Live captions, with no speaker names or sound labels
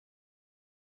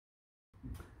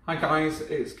Hi guys,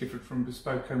 it's Gifford from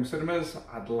Bespoke Home Cinemas.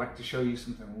 I'd like to show you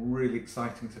something really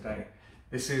exciting today.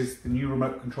 This is the new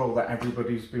remote control that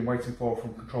everybody's been waiting for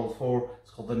from Control4. It's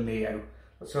called the NEEO.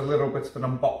 Let's do a little bit of an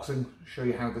unboxing, show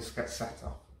you how this gets set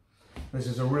up. This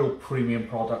is a real premium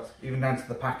product, even down to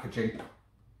the packaging.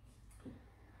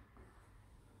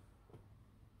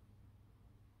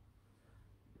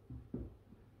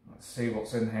 Let's see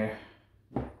what's in here.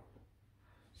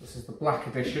 This is the black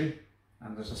edition,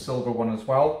 and there's a silver one as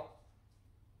well.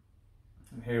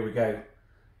 And here we go.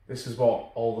 This is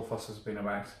what all the fuss has been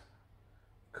about.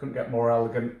 Couldn't get more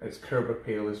elegant. Its curb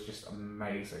appeal is just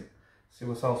amazing. See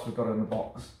what else we've got in the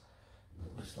box.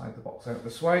 We'll slide the box out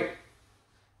this way.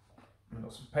 We've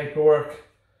got some paperwork.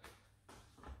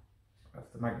 Of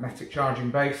the magnetic charging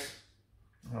base,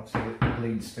 and obviously the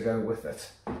leads to go with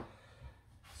it.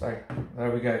 So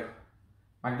there we go.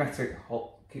 Magnetic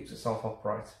keeps itself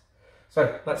upright.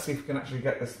 So let's see if we can actually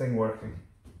get this thing working.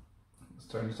 Let's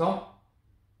turn it on.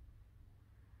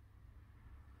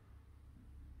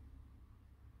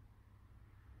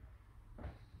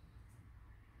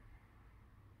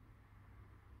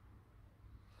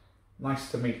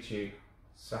 Nice to meet you.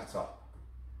 Set up.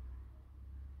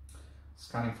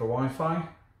 Scanning for Wi-Fi.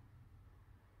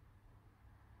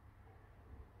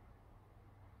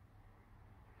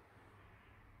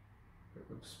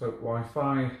 Bespoke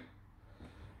Wi-Fi.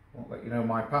 Won't let you know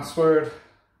my password.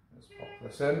 Let's pop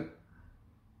this in.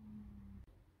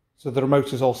 So the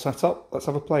remote is all set up. Let's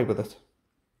have a play with it.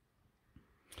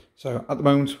 So at the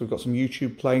moment we've got some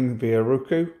YouTube playing via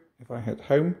Roku. If I hit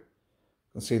home,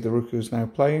 you can see the Roku is now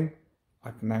playing.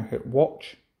 I can now hit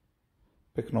watch.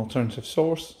 Pick an alternative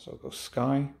source. So I'll go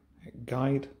Sky, hit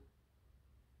guide.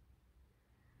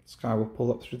 Sky will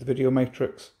pull up through the video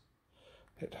matrix.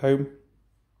 Hit home.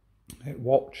 Hit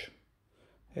watch,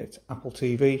 hit Apple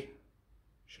TV,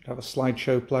 should have a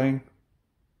slideshow playing,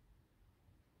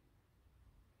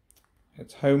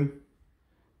 hit home,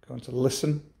 go into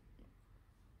listen,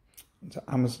 into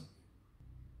Amazon.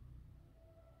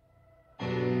 Go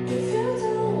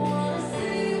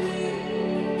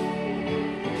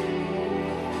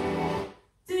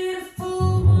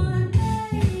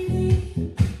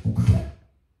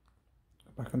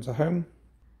back into home.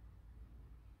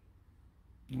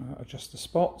 Adjust the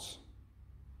spots,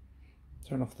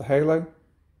 turn off the halo,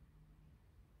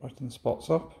 brighten the spots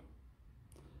up,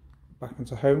 back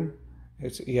into home,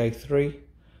 hit EA3,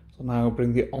 so now I'll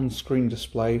bring the on-screen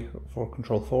display for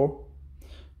Control4.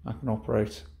 I can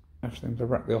operate everything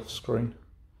directly off screen.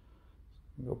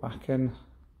 Go back in,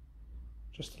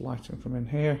 just the lighting from in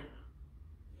here,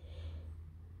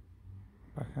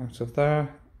 back out of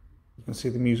there. You can see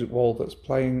the music wall that's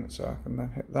playing, so I can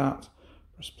then hit that,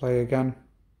 press play again.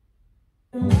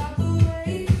 Back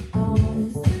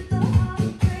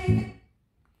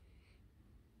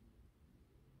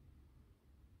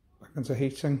into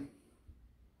heating.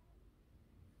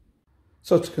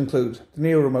 So to conclude, the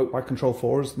NEEO Remote by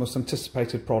Control4 is the most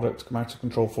anticipated product to come out of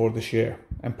Control4 this year.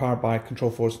 Empowered by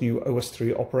Control4's new OS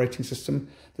 3 operating system,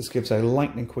 this gives a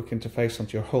lightning quick interface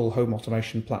onto your whole home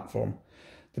automation platform.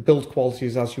 The build quality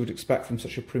is as you would expect from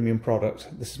such a premium product.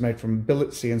 This is made from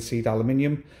billet CNC'd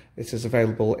aluminium. It is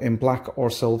available in black or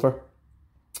silver.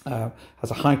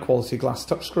 Has a high quality glass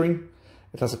touchscreen.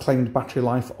 It has a claimed battery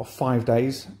life of 5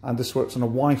 days, and this works on a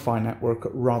Wi-Fi network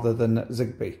rather than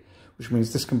Zigbee, which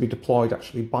means this can be deployed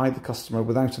actually by the customer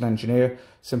without an engineer.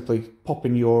 Simply pop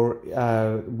in your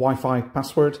Wi-Fi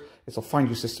password, it'll find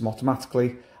your system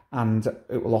automatically, and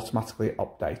it will automatically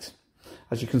update.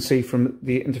 As you can see from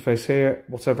the interface here,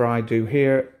 whatever I do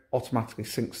here automatically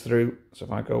syncs through. So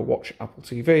if I go watch Apple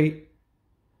TV,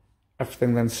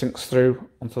 everything then syncs through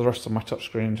onto the rest of my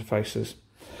touchscreen interfaces.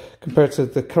 Compared to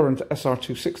the current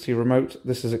SR260 remote,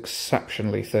 this is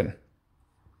exceptionally thin.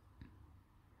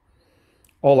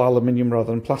 All aluminium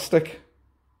rather than plastic,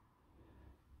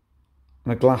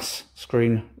 and a glass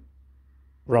screen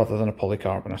rather than a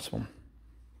polycarbonate one.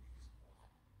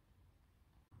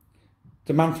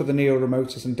 Demand for the NEEO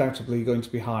Remote is undoubtedly going to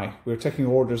be high. We are taking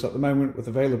orders at the moment with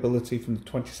availability from the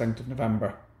 22nd of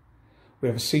November. We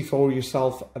have a See For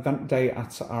Yourself event day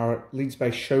at our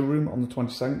Leeds-based showroom on the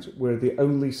 22nd. We're the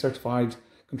only certified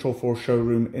Control4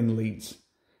 showroom in Leeds.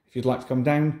 If you'd like to come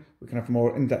down, we can have a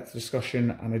more in-depth discussion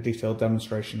and a detailed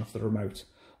demonstration of the remote.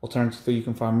 Alternatively, you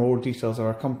can find more details of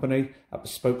our company at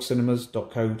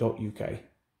bespokecinemas.co.uk.